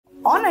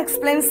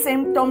Unexplained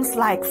symptoms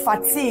like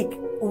fatigue,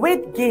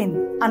 weight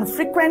gain, and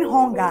frequent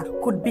hunger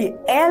could be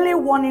early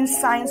warning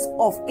signs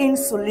of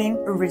insulin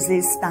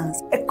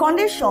resistance, a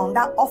condition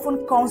that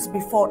often comes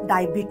before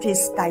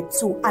diabetes type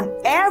 2, and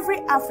every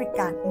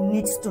African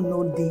needs to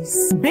know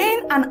this.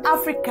 Being an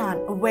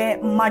African where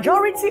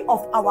majority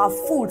of our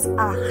foods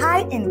are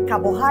high in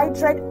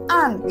carbohydrate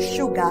and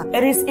sugar,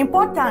 it is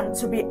important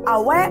to be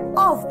aware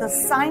of the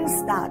signs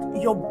that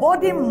your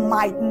body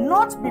might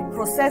not be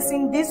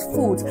processing these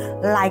foods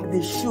like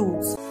they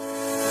should.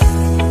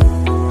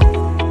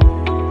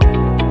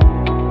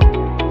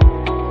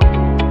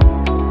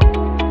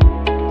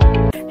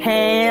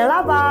 Hey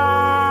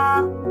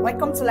lover!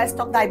 Welcome to Let's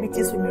Talk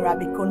Diabetes with Mira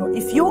Bikono.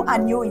 If you are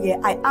new here,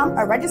 I am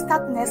a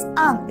registered nurse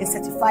and a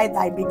certified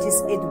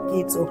diabetes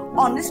educator.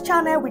 On this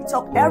channel, we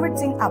talk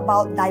everything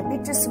about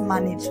diabetes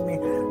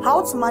management,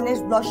 how to manage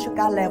blood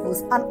sugar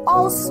levels, and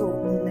also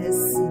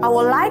nursing. I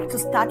would like to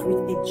start with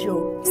a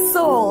joke.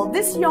 So,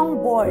 this young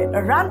boy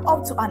ran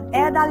up to an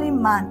elderly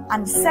man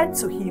and said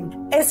to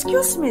him,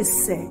 "Excuse me,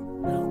 sir,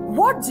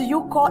 what do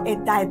you call a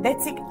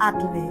diabetic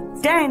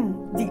athlete?" Then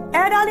the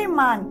elderly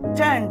man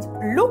turned,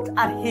 looked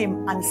at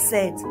him and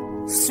said,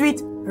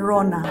 "Sweet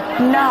runner."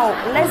 Now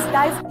let's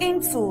dive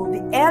into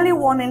the early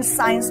warning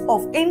signs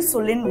of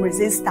insulin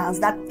resistance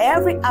that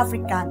every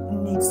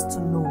African needs to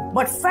know.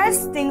 But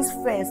first things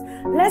first,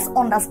 let's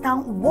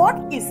understand what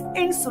is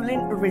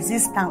insulin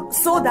resistance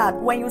so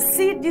that when you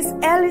see these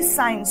early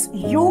signs,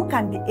 you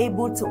can be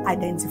able to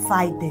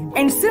identify them.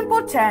 In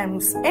simple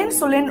terms,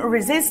 insulin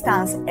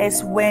resistance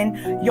is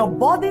when your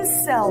body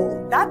cell,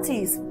 that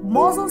is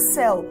muscle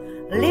cell,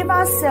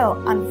 liver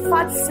cell, and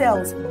fat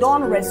cells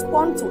don't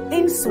respond to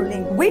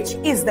insulin, which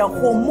is the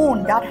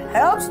hormone that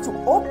helps to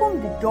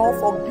open the door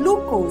for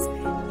glucose,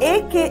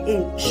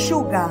 aka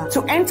sugar,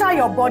 to enter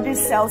your body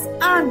cells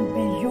and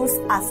be used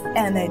as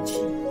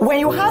energy. When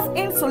you have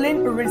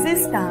insulin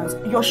resistance,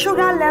 your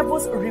sugar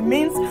levels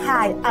remains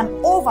high and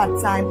over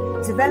time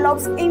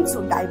develops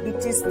into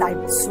diabetes type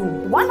 2.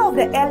 One of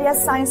the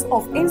earliest signs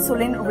of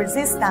insulin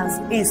resistance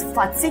is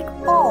fatigue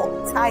or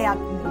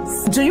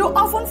tiredness. Do you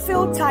often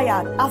feel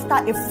tired after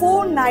a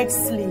full night's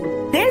sleep?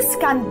 This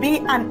can be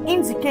an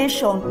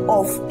indication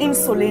of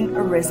insulin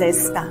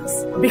resistance.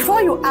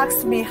 Before you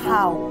ask me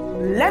how,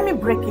 let me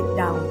break it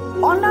down.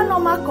 Under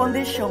normal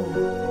conditions,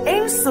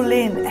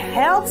 insulin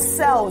helps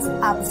cells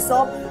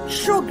absorb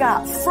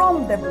sugar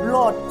from the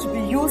blood to be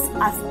used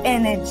as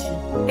energy.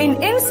 In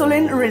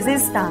insulin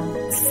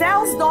resistance,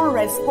 cells don't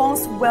respond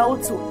well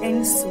to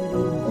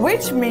insulin,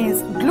 which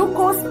means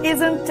glucose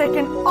isn't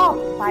taken up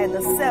by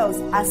the cells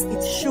as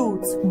it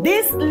should.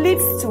 This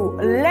leads to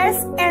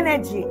less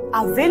energy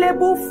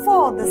available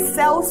for the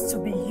cells to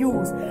be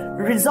used,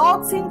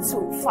 resulting to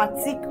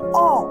fatigue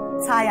or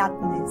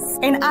tiredness.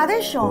 In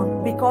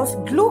addition, because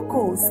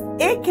glucose,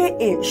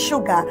 aka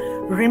sugar,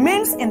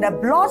 remains in the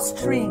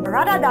bloodstream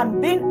rather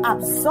than being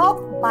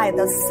absorbed by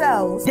the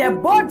cells, their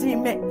body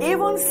may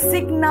even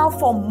signal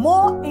for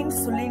more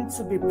insulin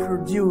to be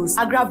produced,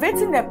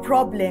 aggravating the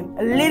problem,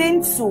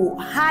 leading to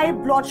high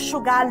blood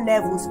sugar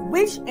levels,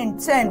 which in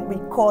turn will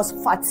cause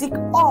fatigue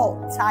or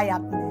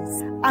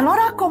tiredness.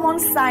 Another common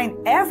sign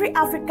every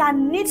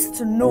African needs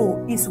to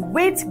know is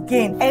weight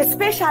gain,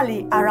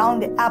 especially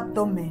around the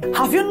abdomen.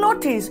 Have you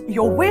noticed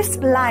your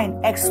waistline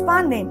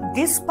expanding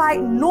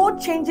despite no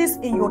changes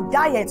in your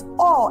diet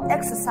or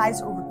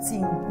exercise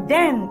routine?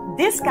 Then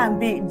this can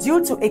be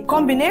due to a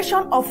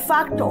combination of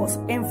factors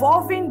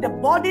involving the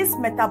body's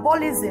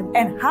metabolism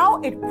and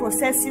how it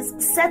processes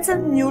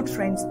certain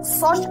nutrients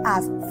such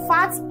as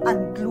fat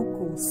and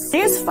glucose.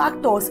 These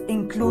factors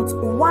include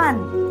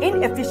 1.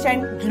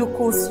 Inefficient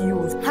glucose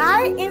use.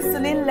 High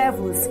insulin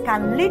levels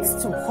can lead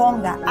to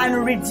hunger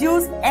and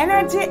reduce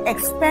energy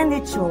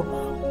expenditure,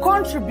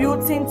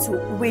 contributing to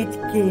weight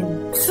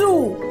gain.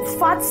 2.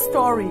 Fat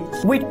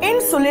storage. With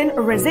insulin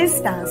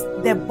resistance,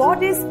 the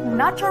body's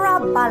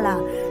natural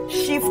balance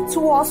shifts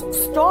towards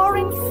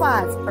storing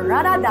fat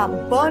rather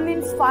than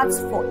burning fats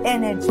for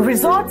energy,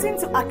 resulting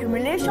to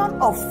accumulation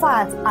of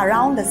fat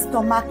around the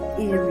stomach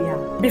area.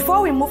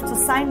 Before we move to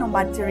sign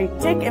number 3,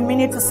 take a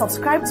minute to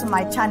subscribe to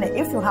my channel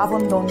if you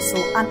haven't done so,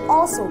 and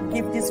also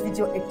give this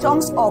video a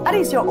thumbs up. That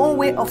is your own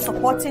way of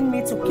supporting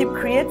me to keep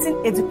creating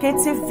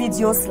educative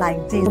videos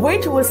like this,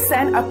 which will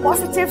send a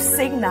positive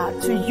signal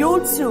to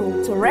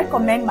YouTube to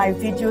recommend my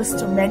videos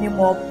to many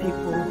more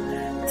people.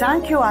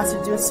 Thank you as you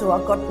do so,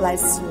 and God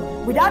bless you.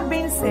 With that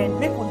being said,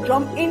 we could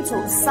jump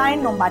into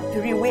sign number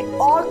 3 where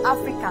all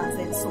Africans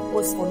are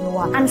supposed to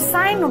know. And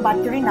sign number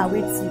 3 now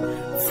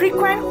with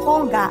frequent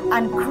hunger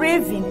and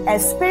craving,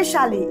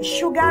 especially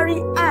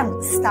sugary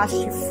and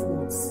starchy foods.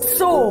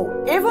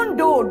 So, even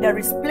though there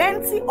is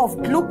plenty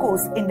of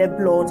glucose in the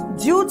blood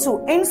due to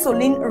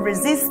insulin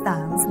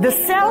resistance, the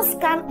cells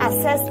can't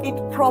access it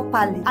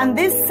properly, and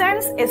this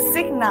sends a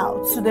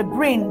signal to the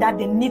brain that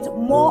they need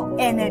more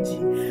energy,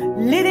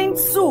 leading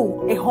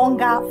to a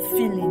hunger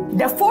feeling.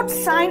 The fourth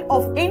sign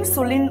of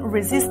insulin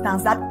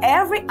resistance that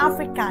every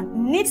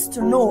African needs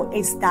to know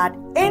is that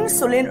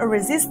insulin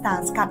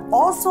resistance can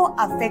also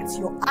affect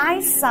your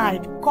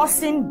eyesight,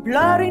 causing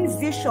blurring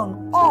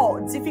vision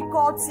or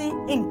difficulty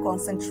in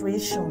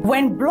concentration.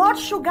 When blood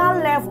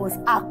sugar levels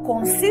are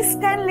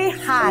consistently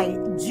high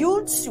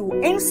due to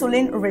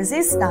insulin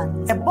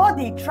resistance, the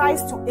body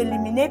tries to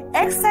eliminate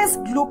excess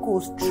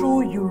glucose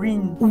through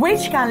urine,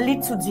 which can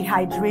lead to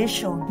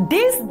dehydration.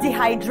 This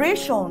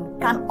dehydration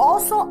can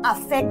also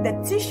affect the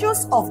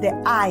tissues of the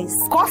eyes,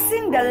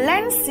 causing the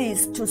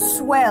lenses to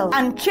swell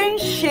and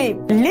change shape,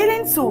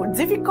 leading to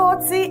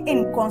difficulty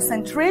in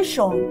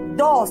concentration,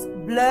 thus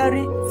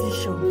blurry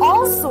vision.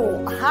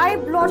 Also, high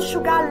blood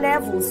sugar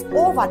levels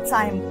over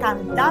time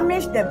can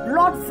damage the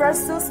blood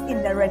vessels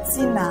in the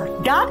retina.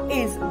 That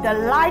is the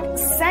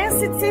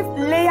light-sensitive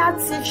layer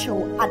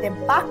tissue at the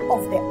back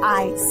of the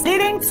eyes,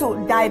 leading to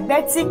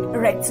diabetic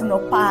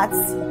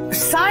retinopathy.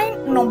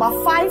 Sign number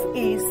 5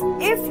 is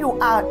if you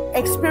are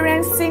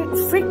experiencing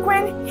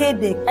frequent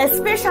headache,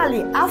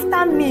 especially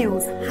after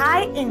meals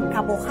high in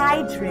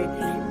carbohydrate.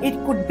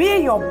 It could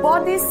be your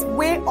body's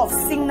way of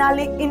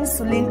signaling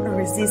insulin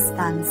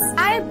resistance.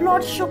 High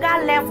blood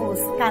sugar levels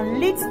can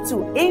lead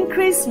to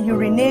increased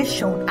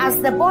urination as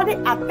the body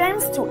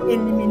attempts to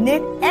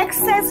eliminate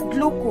excess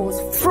glucose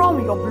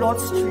from your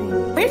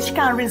bloodstream, which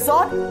can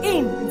result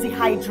in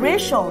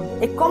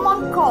dehydration, a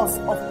common cause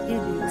of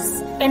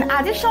headaches. In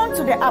addition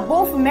to the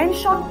above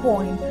mentioned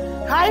point,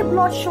 high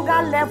blood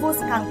sugar levels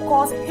can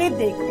cause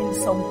headache in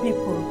some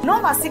people.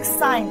 Number 6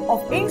 sign of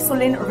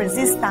insulin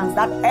resistance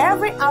that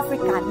every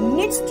African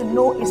needs to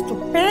know is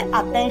to pay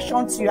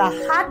attention to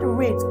your heart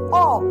rate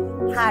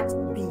or heartbeat.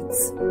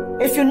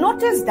 If you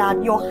notice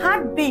that your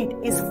heartbeat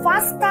is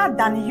faster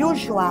than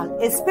usual,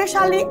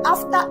 especially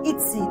after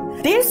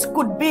eating, this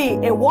could be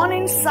a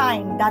warning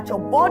sign that your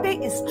body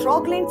is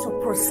struggling to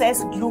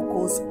process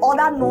glucose,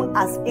 otherwise known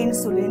as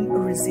insulin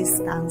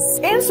resistance.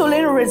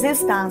 Insulin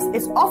resistance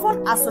is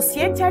often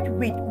associated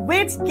with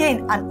weight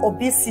gain and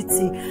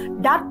obesity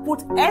that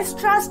put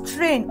extra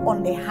strain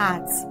on the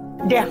heart.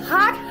 The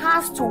heart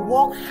has to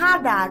work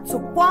harder to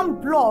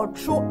pump blood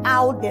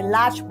throughout the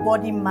large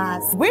body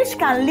mass, which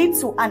can lead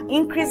to an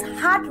increased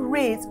heart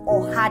rate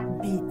or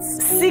heartbeat.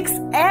 6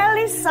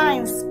 early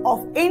signs of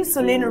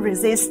insulin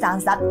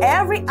resistance that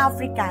every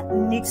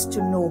African needs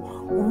to know.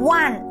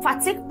 1.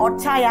 Fatigue or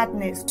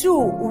tiredness. 2.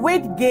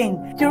 Weight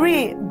gain.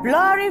 3.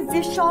 Blurry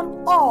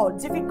vision or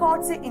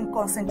difficulty in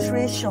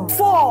concentration.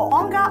 4.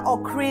 Hunger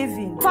or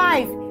craving.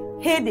 5.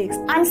 Headaches.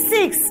 And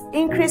 6.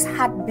 Increased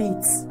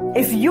heartbeats.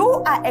 If you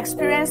are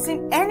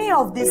experiencing any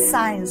of these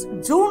signs,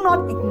 do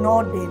not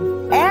ignore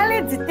them.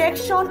 Early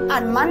detection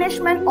and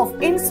management of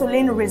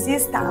insulin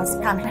resistance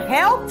can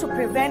help to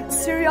prevent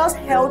serious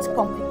health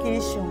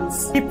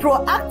complications. Be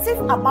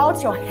proactive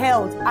about your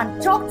health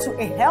and talk to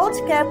a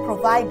healthcare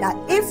provider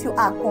if you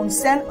are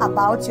concerned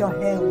about your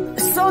health.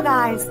 So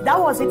guys, that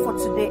was it for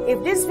today.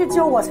 If this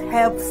video was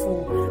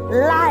helpful,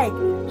 like,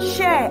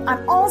 share,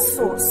 and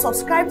also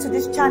subscribe to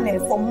this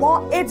channel for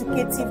more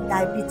educative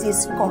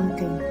diabetes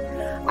content.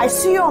 I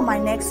see you on my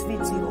next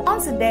video.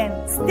 Until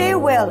then, stay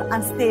well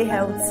and stay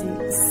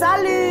healthy.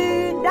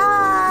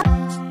 Salut!